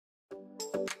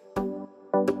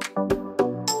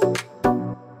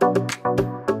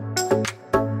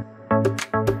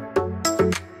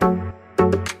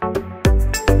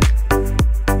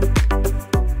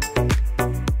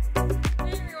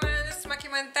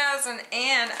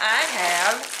And I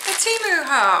have a Temu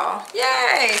haul.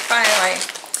 Yay, finally.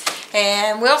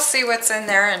 And we'll see what's in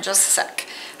there in just a sec.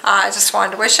 I just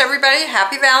wanted to wish everybody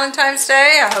happy Valentine's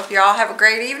Day. I hope you all have a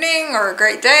great evening or a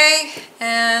great day.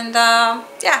 And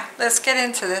yeah, let's get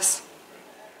into this.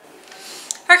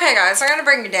 Okay guys, I'm going to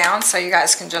bring you down so you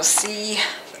guys can just see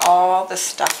all the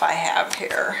stuff I have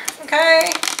here.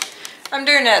 Okay? I'm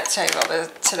doing it at the table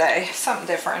today. Something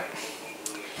different.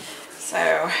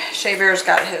 So, Shea Bear's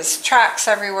got his tracks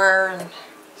everywhere, and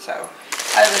so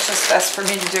it was just best for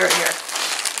me to do it here.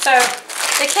 So,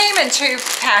 it came in 2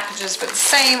 packages, but the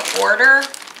same order.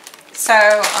 So,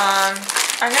 I'm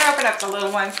going to open up the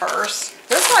little one first.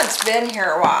 This one's been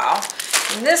here a while,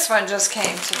 and this one just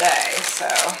came today. So,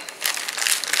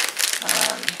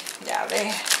 yeah,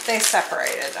 they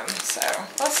separated them. So,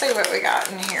 let's see what we got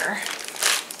in here.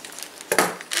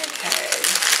 Okay,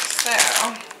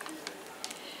 so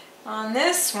on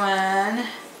this one,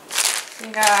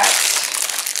 I got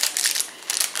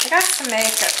some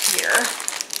makeup here.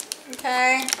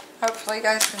 Okay, hopefully you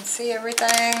guys can see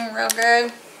everything real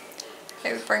good.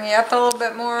 Maybe bring you up a little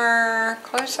bit more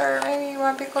closer. Maybe you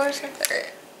want to be closer.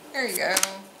 There you go. A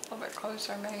little bit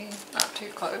closer, maybe not too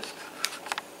close.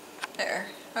 There.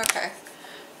 Okay.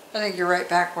 I think you're right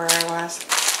back where I was.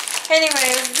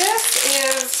 Anyways, this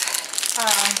is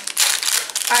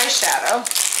eyeshadow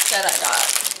that I got.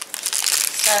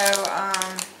 So,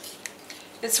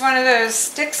 it's one of those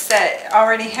sticks that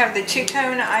already have the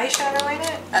 2-tone eyeshadow in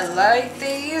it. I like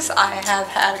these. I have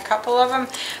had a couple of them.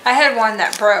 I had one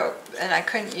that broke and I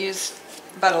couldn't use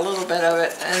but a little bit of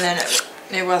it, and then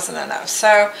it wasn't enough.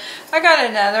 So, I got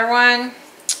another one,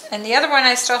 and the other one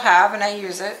I still have and I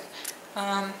use it.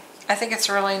 I think it's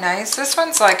really nice. This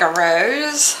one's like a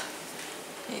rose.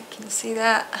 You can see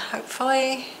that,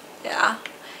 hopefully. Yeah.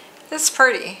 It's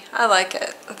pretty. I like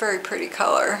it. A very pretty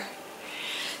color.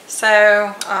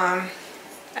 So, I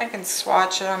can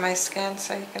swatch it on my skin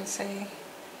so you can see.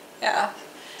 Yeah.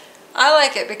 I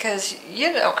like it because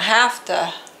you don't have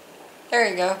to, there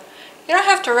you go. You don't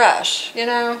have to rush, you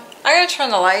know. I'm going to turn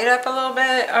the light up a little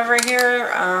bit over here.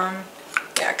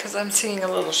 Yeah, because I'm seeing a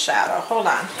little shadow. Hold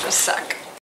on, just a sec.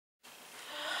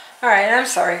 Alright, I'm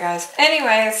sorry guys.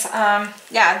 Anyways,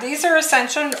 yeah, these are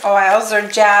essential oils. They're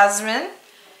jasmine.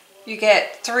 You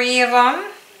get 3 of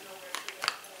them.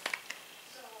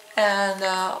 And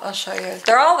I'll show you.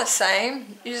 They're all the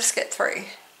same. You just get 3.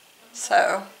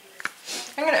 So,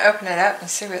 I'm going to open it up and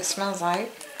see what it smells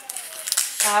like.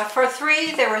 For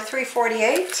 3, they were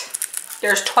 $3.48.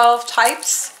 There's 12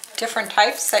 types, different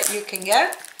types that you can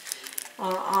get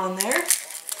on there.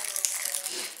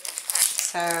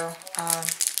 So,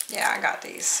 yeah, I got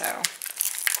these, so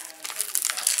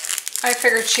I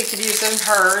figured she could use it in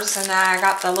hers, and then I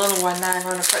got the little one that I'm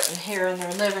going to put in here in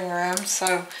their living room,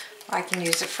 so I can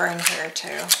use it for in here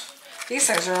too. These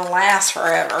things are going to last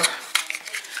forever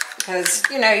because,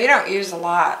 you know, you don't use a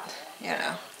lot, you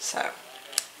know, so.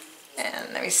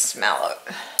 And let me smell it.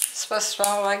 It's supposed to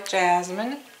smell like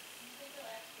jasmine.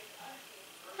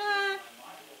 I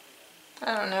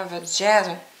don't know if it's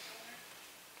jasmine.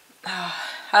 Oh,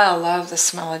 I love the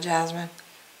smell of jasmine.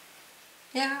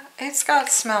 Yeah, it's got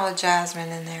the smell of jasmine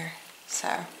in there.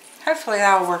 So, hopefully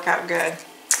that will work out good.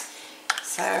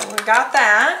 So, we got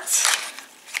that.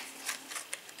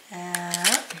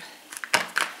 And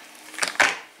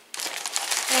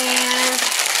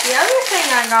the other thing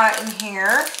I got in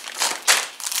here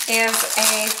is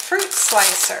a fruit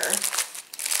slicer.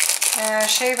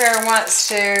 Shea Bear wants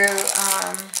to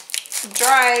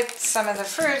dry some of the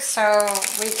fruit so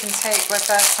we can take with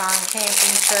us on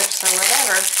camping trips or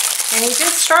whatever. And he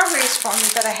did strawberries for me,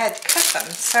 but I had to cut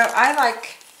them. So I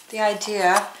like the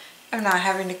idea of not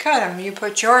having to cut them. You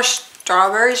put your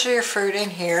strawberries or your fruit in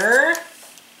here,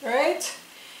 right?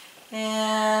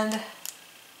 And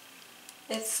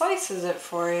it slices it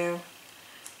for you.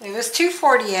 It was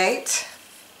 $2.48.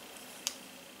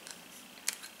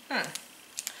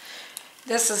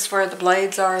 This is where the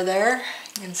blades are there.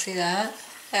 You can see that.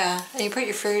 Yeah, and you put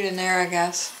your fruit in there, I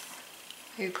guess.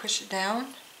 You push it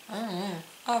down. I don't know.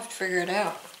 I'll have to figure it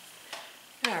out.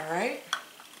 Yeah, right?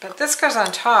 But this goes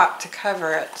on top to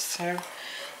cover it, so let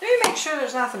me make sure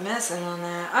there's nothing missing on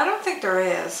that. I don't think there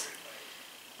is.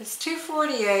 It's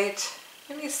 $2.48.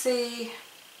 Let me see.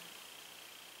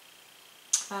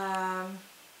 I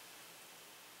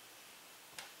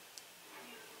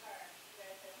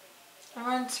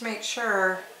wanted to make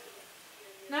sure.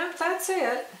 No, that's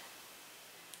it.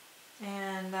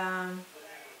 And,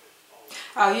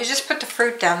 oh, you just put the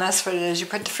fruit down. That's what it is. You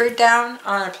put the fruit down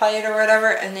on a plate or whatever,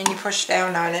 and then you push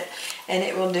down on it, and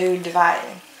it will do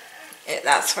dividing.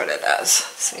 that's what it does.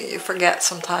 So you forget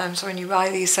sometimes when you buy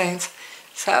these things.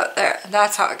 So there,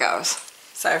 that's how it goes.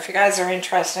 So if you guys are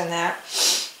interested in that,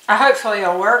 hopefully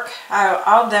it'll work.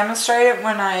 I'll demonstrate it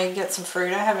when I get some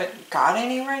fruit. I haven't got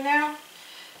any right now.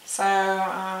 So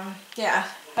yeah,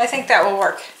 I think that will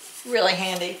work really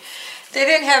handy. They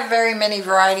didn't have very many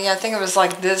variety. I think it was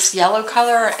like this yellow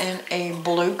color and a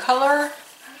blue color.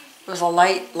 It was a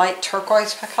light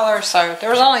turquoise color, so there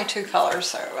was only 2 colors,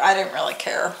 so I didn't really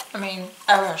care. I mean,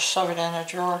 I would shove it in a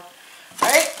drawer,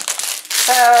 right?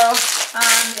 So,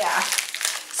 yeah.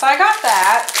 So I got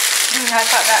that. I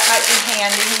thought that might be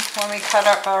handy when we cut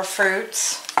up our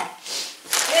fruits.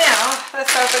 Now,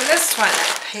 let's open this one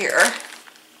up here.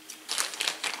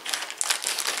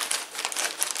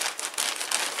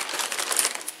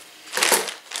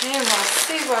 And we'll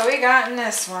see what we got in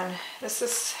this one. This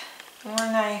is the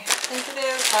one I think it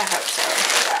is. I hope so.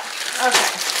 Yeah.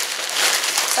 Okay.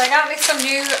 So I got me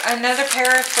another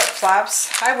pair of flip-flops.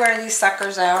 I wear these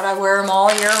suckers out. I wear them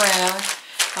all year round.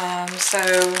 So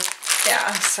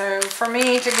yeah, so for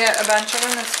me to get a bunch of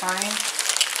them is fine.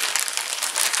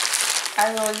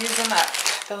 I will use them up,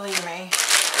 believe me.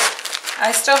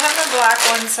 I still have the black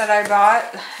ones that I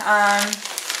bought.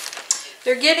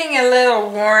 They're getting a little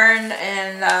worn,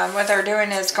 and what they're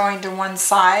doing is going to one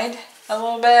side a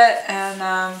little bit, and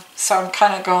so I'm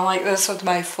kind of going like this with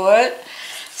my foot.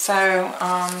 So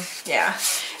yeah,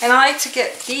 and I like to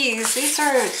get these. These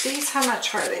how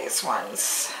much were these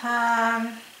ones?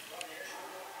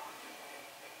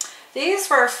 These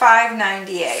were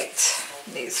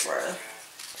 $5.98. These were.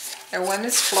 They're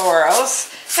women's florals.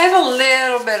 They have a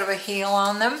little bit of a heel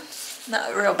on them,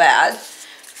 not real bad.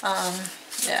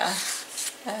 Yeah,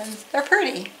 and they're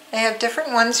pretty. They have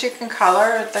different ones you can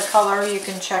color. The color you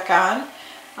can check on.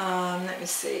 Let me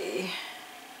see.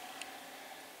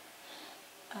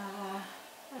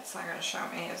 That's not going to show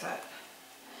me, is it?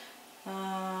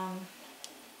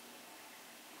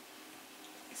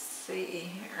 Let's see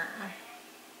here.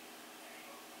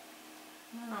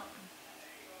 Oh.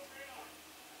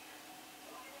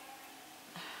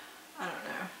 I don't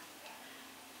know.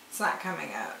 It's not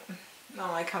coming up. It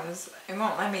only comes, it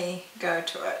won't let me go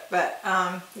to it. But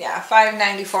yeah,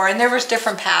 $5.94. And there was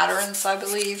different patterns, I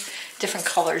believe, different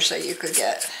colors that you could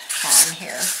get on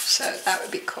here. So that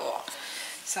would be cool.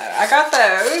 So I got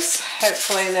those.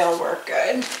 Hopefully they'll work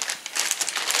good.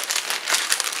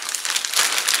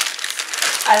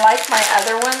 I like my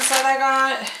other ones that I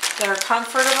got. They're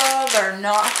comfortable, they're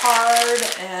not hard,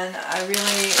 and I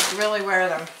really wear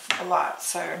them a lot.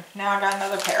 So now I got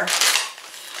another pair.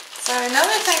 So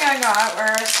another thing I got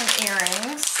were some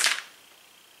earrings.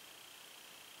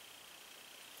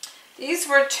 These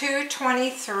were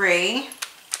 $2.23.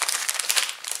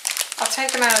 I'll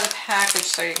take them out of the package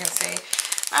so you can see.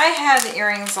 I had the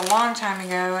earrings a long time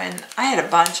ago, and I had a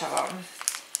bunch of them.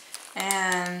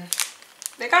 And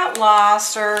they got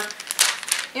lost, or,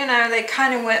 you know, they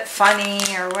kind of went funny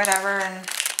or whatever, and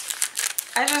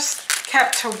I just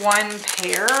kept to one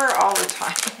pair all the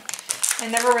time. I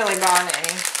never really bought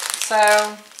any.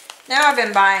 So now I've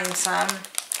been buying some.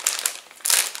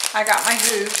 I got my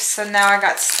hoops, and now I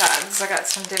got studs. I got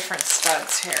some different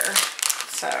studs here.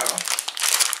 So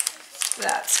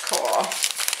that's cool.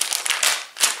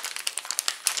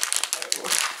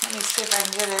 Let me see if I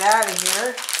can get it out of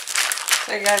here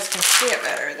so you guys can see it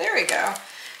better. There we go.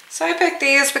 So I picked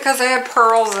these because they have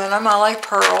pearls in them. I like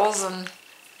pearls, and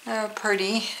they're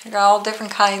pretty. I got all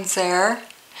different kinds there.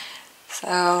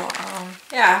 So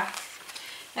yeah.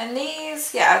 And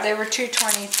these, yeah, they were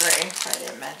 $2.23. I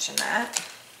didn't mention that.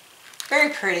 Very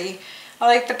pretty. I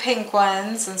like the pink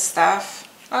ones and stuff.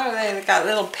 Oh, they got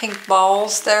little pink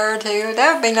balls there too.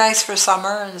 That would be nice for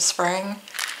summer and spring.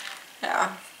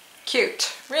 Yeah,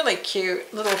 cute. Really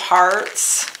cute. Little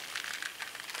hearts.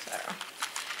 So,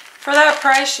 for that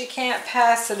price, you can't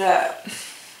pass it up.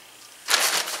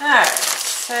 Alright,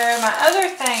 so my other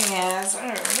thing is,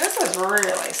 this is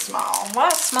really small. A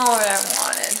lot smaller than I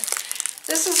wanted.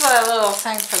 This is a little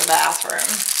thing for the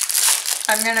bathroom.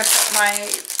 I'm going to put my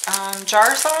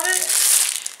jars on it,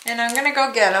 and I'm going to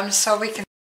go get them so we can...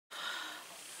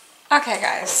 Okay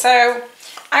guys, so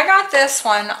I got this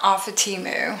one off of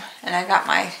Temu, and I got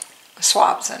my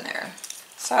swabs in there.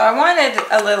 So I wanted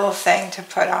a little thing to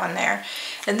put on there.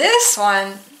 And this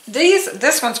one,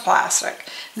 this one's plastic.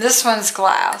 This one's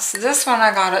glass. This one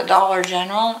I got at Dollar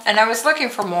General, and I was looking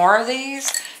for more of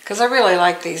these because I really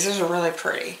like these. These are really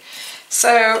pretty.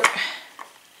 So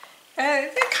they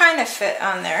kind of fit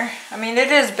on there. I mean, it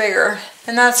is bigger,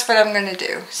 and that's what I'm going to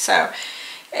do. So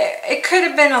it could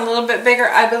have been a little bit bigger.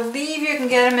 I believe you can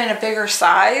get them in a bigger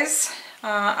size.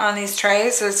 on these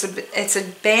trays. It's a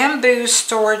bamboo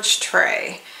storage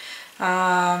tray.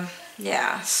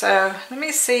 Yeah, so let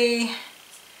me see.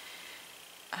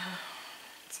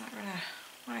 It's not gonna,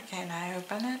 why can't I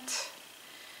open it?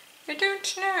 I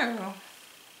don't know.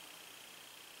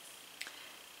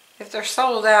 If they're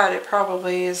sold out, it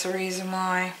probably is the reason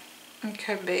why. It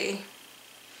could be.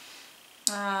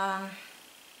 Let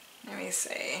me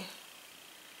see.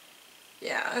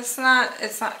 Yeah, it's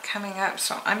not coming up,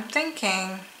 so I'm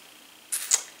thinking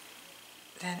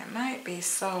that it might be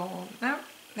sold. Nope,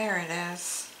 there it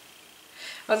is.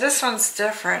 Well, this one's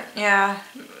different. Yeah,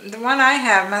 the one I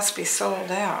have must be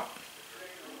sold out,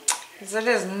 because it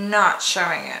is not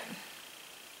showing it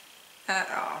at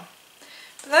all.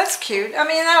 But that's cute. I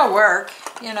mean, that'll work,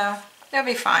 you know, they'll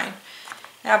be fine.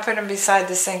 And I'll put them beside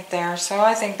the sink there, so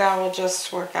I think that will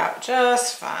just work out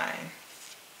just fine.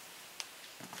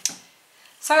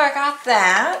 So I got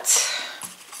that.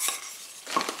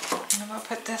 And I'm going to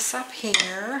put this up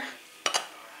here.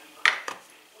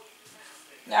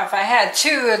 Now if I had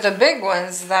two of the big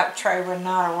ones, that tray would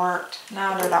not have worked.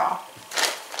 Not at all.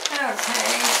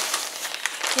 Okay.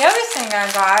 The other thing I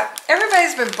got,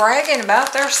 everybody's been bragging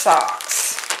about their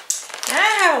socks. And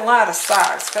I have a lot of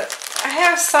socks, but I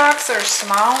have socks that are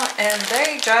small and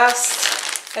they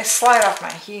slide off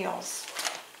my heels.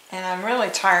 And I'm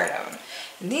really tired of them.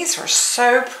 And these were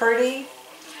so pretty.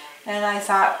 And I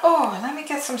thought, oh, let me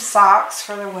get some socks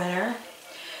for the winter.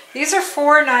 These are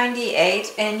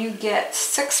 $4.98 and you get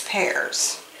 6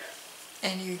 pairs.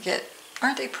 And you get,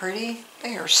 aren't they pretty?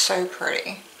 They are so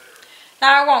pretty.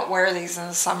 Now I won't wear these in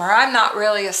the summer. I'm not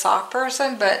really a sock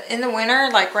person, but in the winter,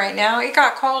 like right now, it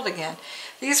got cold again.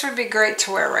 These would be great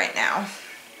to wear right now.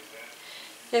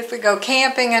 If we go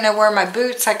camping and I wear my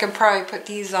boots, I could probably put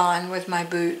these on with my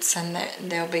boots and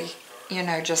they'll be, you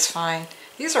know, just fine.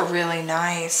 These are really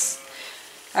nice.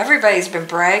 Everybody's been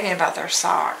bragging about their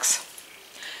socks.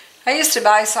 I used to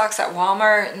buy socks at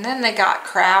Walmart and then they got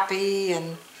crappy,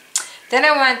 and then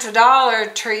I went to Dollar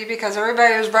Tree because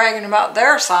everybody was bragging about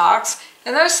their socks,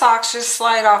 and those socks just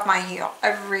slide off my heel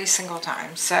every single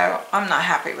time, so I'm not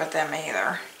happy with them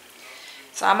either.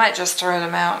 So I might just throw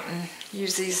them out and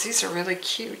use these. These are really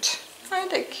cute. Aren't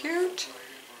they cute?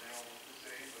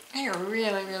 They are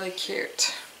really, really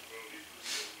cute.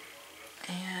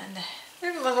 And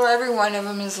every one of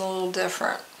them is a little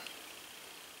different.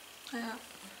 Yeah.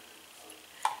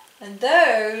 And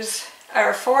those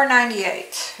are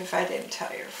 $4.98, if I didn't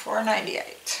tell you.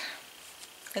 $4.98.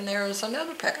 And there was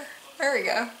another pair. There we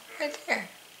go. Right there.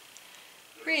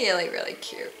 Really, really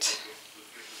cute.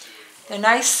 They're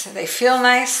nice. They feel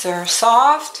nice. They're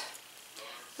soft.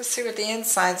 Let's see what the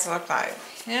insides look like.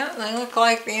 Yeah, they look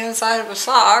like the inside of a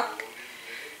sock.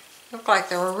 Look like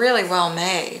they were really well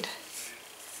made.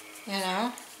 You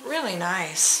know, really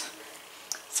nice.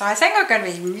 So I think I'm going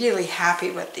to be really happy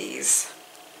with these.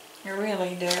 I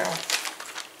really do.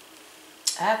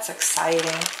 That's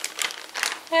exciting.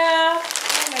 Yeah,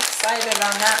 I'm excited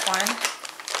on that one.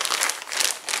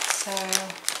 So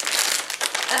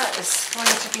that is going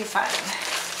to be fun.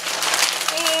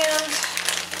 And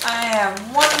I have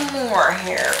one more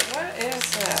here. What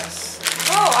is this?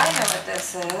 Oh, I know what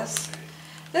this is.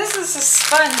 This is a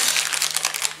sponge.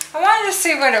 I wanted to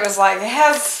see what it was like. It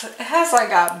has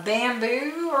like a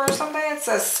bamboo or something. It's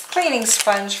a cleaning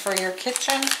sponge for your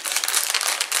kitchen.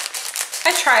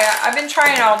 I've been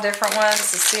trying all different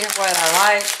ones to see what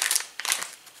I like.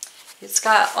 It's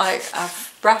got like a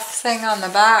rough thing on the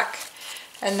back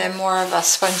and then more of a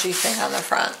spongy thing on the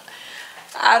front.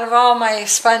 Out of all my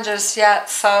sponges yet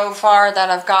so far that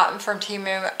I've gotten from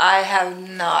Temu, I have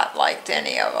not liked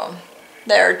any of them.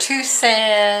 They're too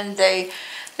thin.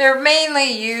 They're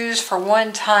mainly used for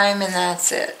one time and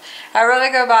that's it. I really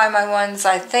go buy my ones,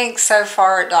 I think, so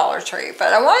far at Dollar Tree.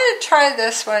 But I wanted to try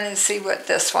this one and see what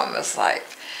this one was like.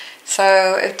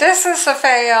 So if this is a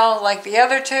fail like the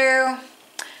other two,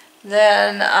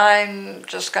 then I'm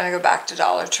just going to go back to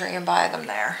Dollar Tree and buy them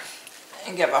there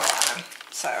and give up on them.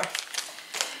 So,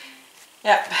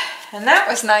 yep. And that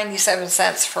was 97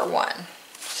 cents for one.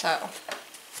 So,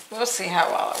 we'll see how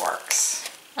well it works.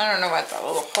 I don't know what the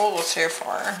little hole is here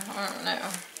for. I don't know.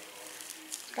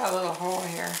 It's got a little hole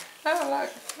here. Oh, look.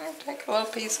 I'll take a little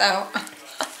piece out.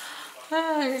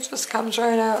 It just comes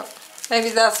right out. Maybe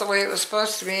that's the way it was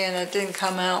supposed to be and it didn't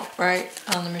come out right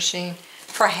on the machine.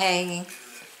 For hanging.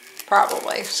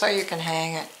 Probably. So you can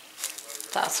hang it.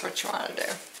 That's what you want to do.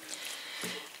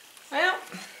 Well,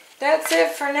 that's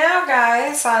it for now,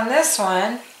 guys, on this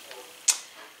one.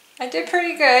 I did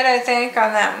pretty good, I think,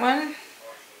 on that one.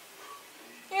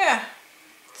 Yeah.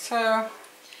 So,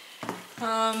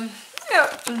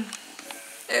 yeah.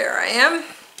 There I am.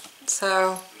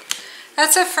 So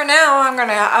that's it for now. I'm going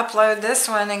to upload this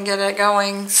one and get it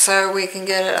going so we can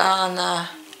get it on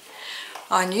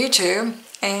YouTube.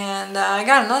 And I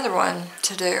got another one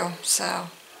to do, so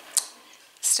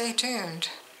stay tuned.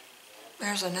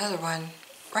 There's another one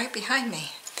right behind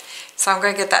me. So I'm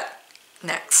going to get that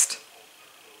next.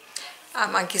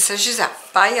 Monkey says she's out.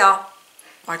 Bye, y'all.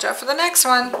 Watch out for the next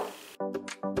one.